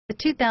The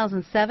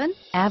 2007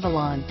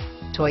 Avalon.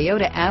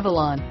 Toyota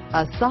Avalon,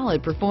 a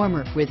solid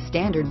performer with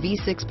standard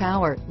V6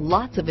 power,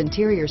 lots of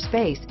interior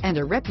space, and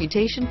a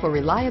reputation for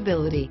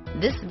reliability.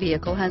 This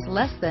vehicle has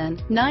less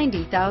than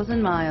 90,000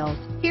 miles.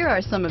 Here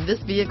are some of this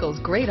vehicle's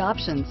great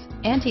options: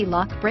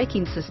 anti-lock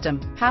braking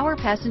system, power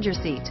passenger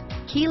seat,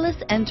 keyless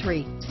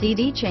entry,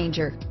 CD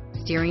changer,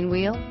 steering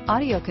wheel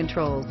audio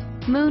controls,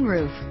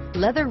 moonroof,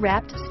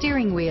 leather-wrapped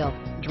steering wheel,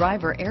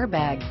 driver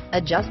airbag,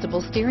 adjustable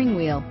steering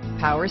wheel,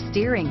 power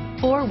steering,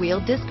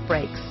 four-wheel disc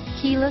brakes,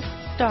 keyless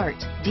start,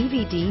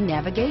 DVD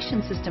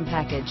navigation system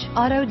package,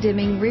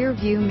 auto-dimming rear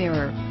view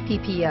mirror,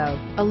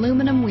 PPO,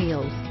 aluminum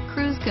wheels,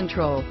 cruise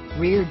control,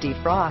 rear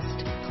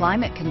defrost,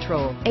 climate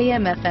control,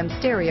 AM/FM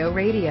stereo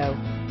radio,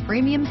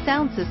 premium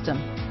sound system.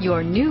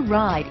 Your new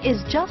ride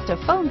is just a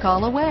phone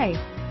call away.